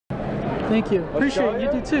Thank you. Appreciate it. You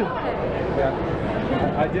do too. Yeah.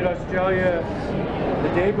 I did Australia the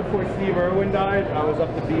day before Steve Irwin died. I was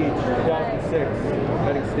up the beach, 2006,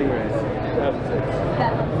 hunting stingrays. 2006.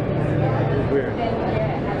 It was weird.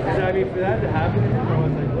 So I mean, for that to happen to him, I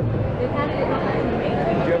was like, what the?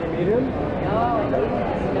 Did you ever meet him? No.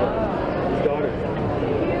 His daughter.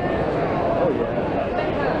 Oh yeah.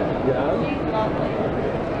 Yeah?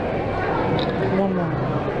 One more.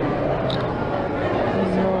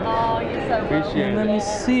 Oh, you're so Appreciate and let me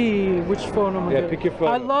see which photo I'm gonna get. Pick your photo.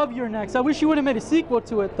 I love your next. I wish you would have made a sequel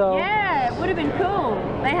to it though. Yeah, it would have been cool.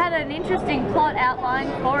 They had an interesting plot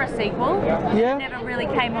outline for a sequel. Yeah. It never really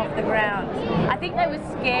came off the ground. I think they were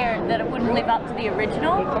scared that it wouldn't live up to the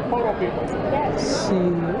original. Let's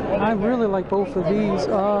see. I really like both of these.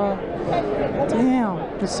 Damn,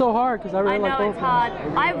 it's so hard because I really like both it's hard.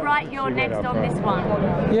 I write your next on this one.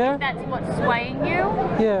 Yeah? That's what's swaying you.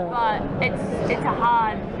 Yeah. But it's a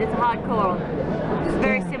hard call. It's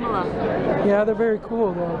very similar. Yeah, they're very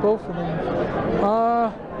cool though, both of them.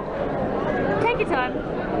 Take your time.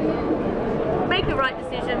 Make the right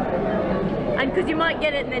decision. And because you might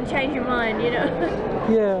get it and then change your mind, you know.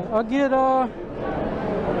 Yeah,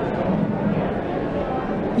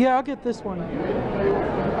 I'll get this one.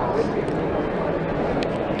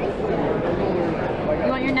 You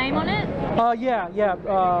want your name on it? Yeah.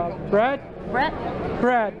 Brad? Brett?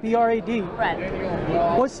 Brad, B-R-A-D. Brad.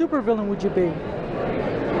 What supervillain would you be?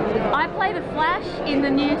 I play the Flash in the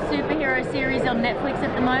new superhero series on Netflix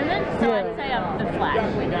at the moment, so Yeah. I'd say I'm the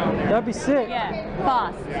Flash. That'd be sick. Yeah,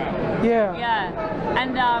 fast. Yeah. Yeah,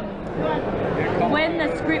 and when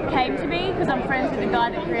the script came to me, because I'm friends with the guy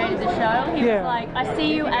that created the show, he was like, I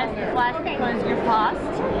see you as the Flash because you're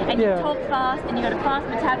fast, and you talk fast, and you got a fast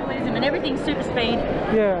metabolism, and everything's super speed.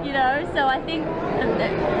 Yeah. You know, so I think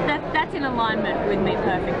that's in alignment with me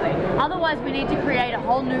perfectly. Otherwise, we need to create a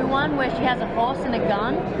whole new one where she has a horse and a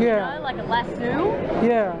gun, you know, like a lasso.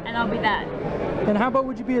 Yeah. And I'll be that. And how about,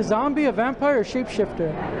 would you be a zombie, a vampire, or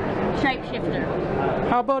shapeshifter? Shapeshifter.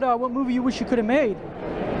 How about what movie you wish you could have made?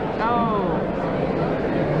 Oh.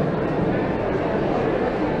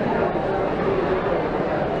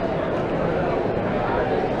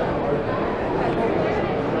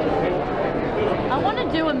 I want to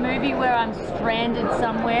do a movie where I'm stranded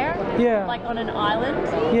somewhere. Yeah. Like on an island.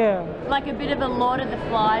 Yeah. Like a bit of a Lord of the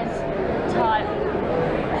Flies type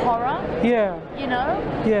horror. Yeah. You know?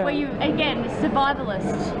 Yeah. Where you, again,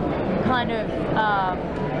 survivalist kind of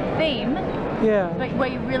theme. Yeah. But where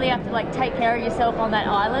you really have to like take care of yourself on that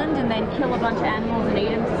island and then kill a bunch of animals and eat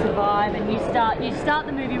them to survive, and you start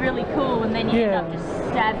the movie really cool and then you end up just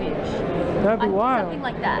savage. That'd be wild. Something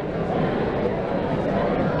like that.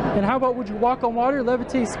 And how about, would you walk on water,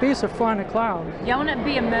 levitate space, or fly in a cloud? Yeah, I want to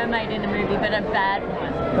be a mermaid in a movie, but a bad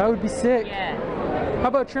one. That would be sick. Yeah. How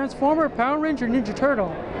about Transformer, Power Ranger, Ninja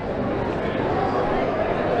Turtle?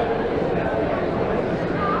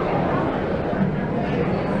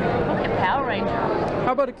 Power Ranger.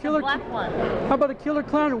 How about a killer? A black one. How about a killer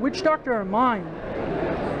clown, a witch doctor, or mime?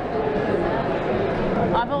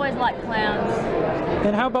 I've always liked clowns.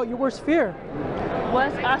 And how about your worst fear?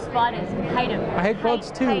 Worst are spiders. Hate them. I hate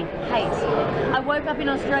bugs too. Hate. I woke up in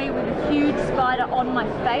Australia with a huge spider on my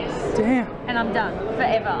face. Damn. And I'm done.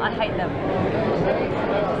 Forever. I hate them.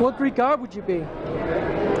 What Greek god would you be?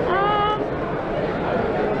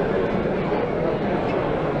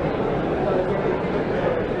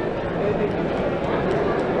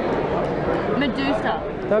 Medusa.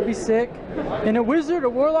 That'd be sick. And a wizard, a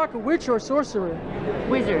warlock, a witch, or a sorcerer?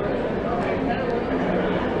 Wizard.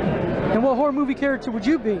 And what horror movie character would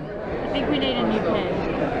you be? I think we need a new pen.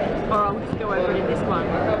 Or I'll just go over it in this one.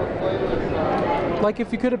 Like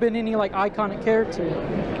if you could have been any like iconic character.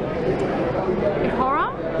 In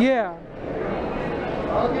horror? Yeah.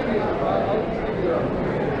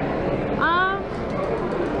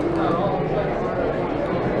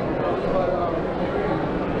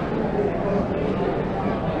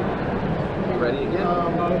 Ready again?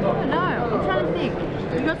 No, I'm trying to think.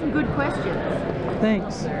 You got some good questions.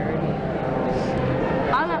 Thanks.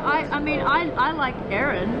 I mean, I like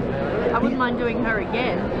Erin. I wouldn't mind doing her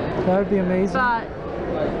again. That would be amazing. But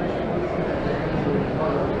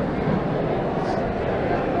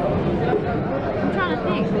I'm trying to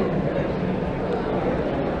think.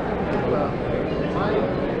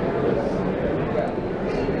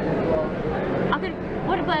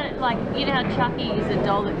 What about, like, you know how Chucky is a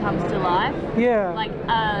doll that comes to life? Yeah. Like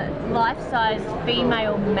a life-size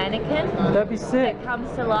female mannequin. That'd be sick. That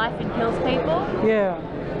comes to life and kills people. Yeah.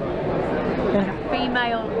 And a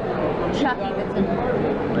female Chucky that's a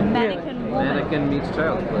mannequin woman. Mannequin meets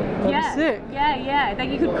child's play. Yeah, sick. yeah. Like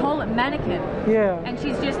you could call it mannequin. Yeah. And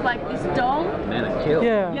she's just like this doll. Mannequin.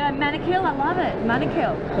 Yeah. Yeah, mannequin. I love it.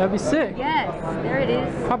 Mannequin. That'd be sick. Yes, there it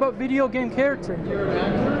is. How about video game character?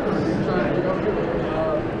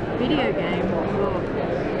 Video game.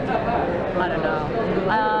 I don't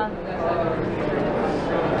know.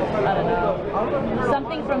 I don't know.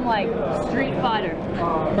 Something from like Street Fighter.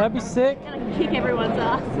 That'd be sick. And I can kick everyone's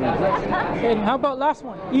ass. And how about last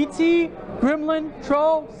one? E.T., Gremlin,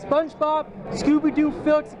 Troll, SpongeBob, Scooby-Doo,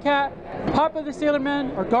 Felix the Cat, Papa the Sailor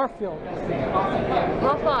Man, or Garfield?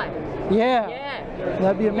 Popeye. Yeah. Yeah.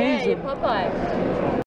 That'd be amazing. Yeah, Popeye.